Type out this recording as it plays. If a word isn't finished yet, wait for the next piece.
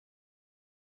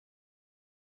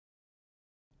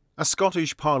A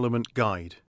Scottish Parliament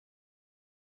Guide.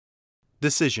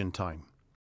 Decision time.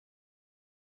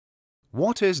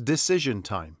 What is decision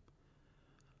time?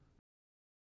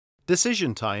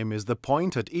 Decision time is the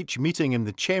point at each meeting in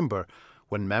the Chamber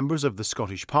when members of the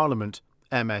Scottish Parliament,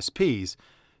 MSPs,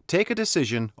 take a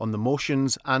decision on the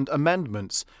motions and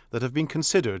amendments that have been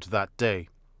considered that day.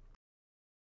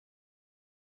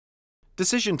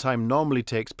 Decision time normally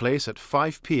takes place at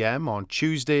 5 p.m. on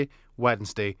Tuesday,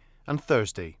 Wednesday and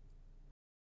Thursday.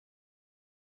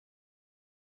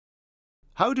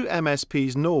 How do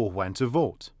MSPs know when to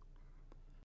vote?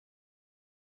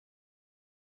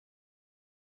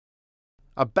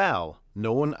 A bell,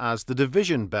 known as the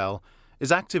division bell,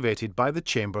 is activated by the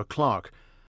Chamber Clerk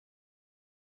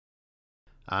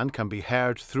and can be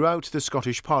heard throughout the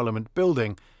Scottish Parliament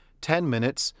building 10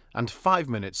 minutes and 5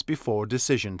 minutes before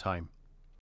decision time.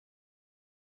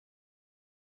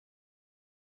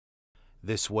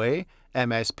 This way,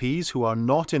 MSPs who are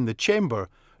not in the Chamber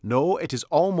know it is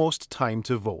almost time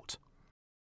to vote.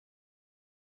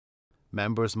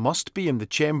 Members must be in the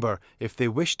Chamber if they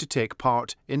wish to take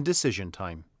part in decision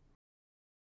time.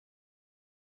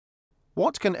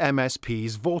 What can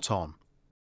MSPs vote on?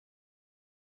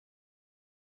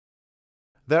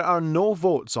 There are no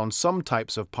votes on some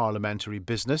types of parliamentary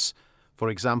business, for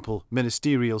example,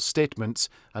 ministerial statements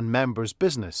and members'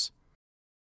 business.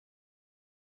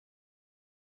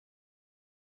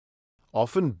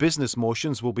 Often business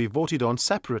motions will be voted on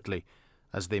separately,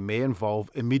 as they may involve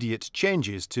immediate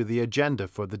changes to the agenda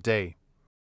for the day.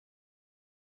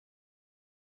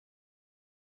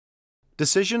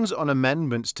 Decisions on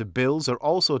amendments to bills are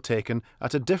also taken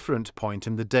at a different point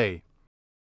in the day.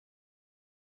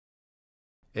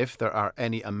 If there are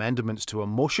any amendments to a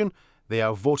motion, they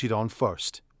are voted on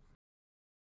first.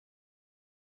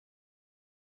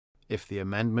 If the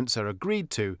amendments are agreed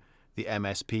to, the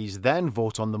MSPs then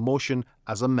vote on the motion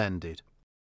as amended.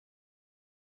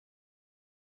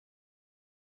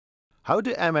 How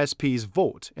do MSPs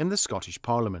vote in the Scottish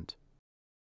Parliament?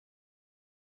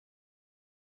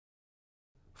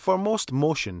 For most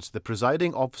motions, the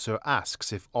presiding officer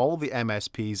asks if all the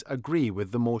MSPs agree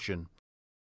with the motion.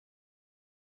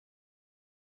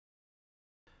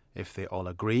 If they all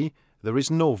agree, there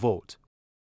is no vote.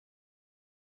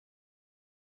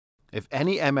 If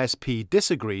any MSP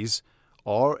disagrees,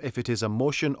 or if it is a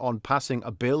motion on passing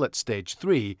a bill at stage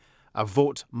 3, a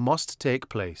vote must take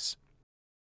place.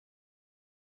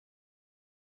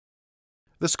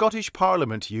 The Scottish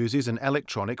Parliament uses an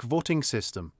electronic voting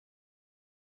system.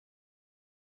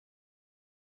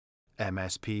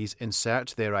 MSPs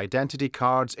insert their identity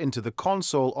cards into the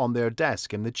console on their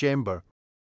desk in the chamber.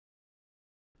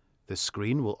 The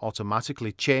screen will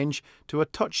automatically change to a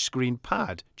touchscreen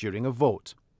pad during a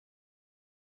vote.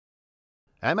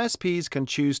 MSPs can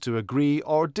choose to agree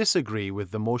or disagree with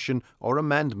the motion or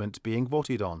amendment being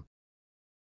voted on.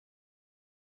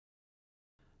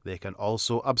 They can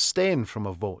also abstain from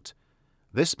a vote.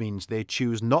 This means they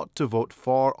choose not to vote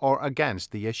for or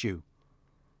against the issue.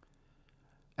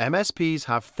 MSPs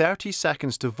have 30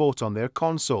 seconds to vote on their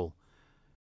console.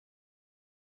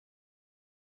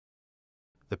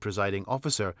 The presiding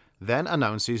officer then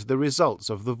announces the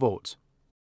results of the vote.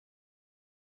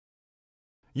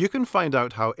 You can find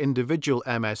out how individual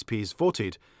MSPs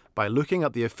voted by looking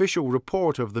at the official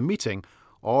report of the meeting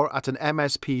or at an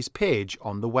MSP's page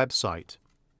on the website.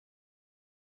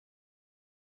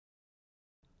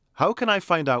 How can I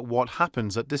find out what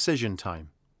happens at decision time?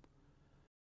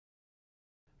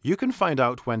 You can find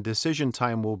out when decision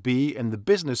time will be in the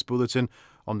Business Bulletin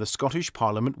on the Scottish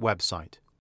Parliament website.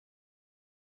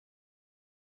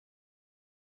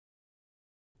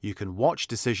 You can watch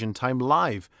decision time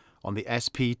live on the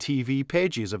SPTV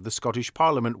pages of the Scottish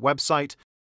Parliament website,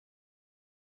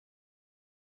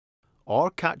 or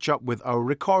catch up with our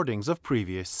recordings of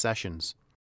previous sessions.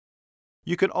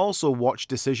 You can also watch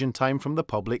decision time from the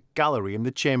public gallery in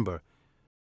the Chamber.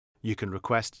 You can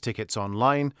request tickets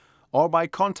online or by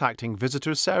contacting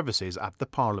visitor services at the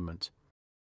Parliament.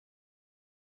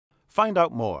 Find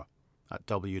out more at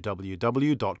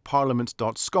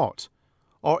www.parliament.scot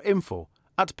or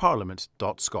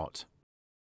info@parliament.scot.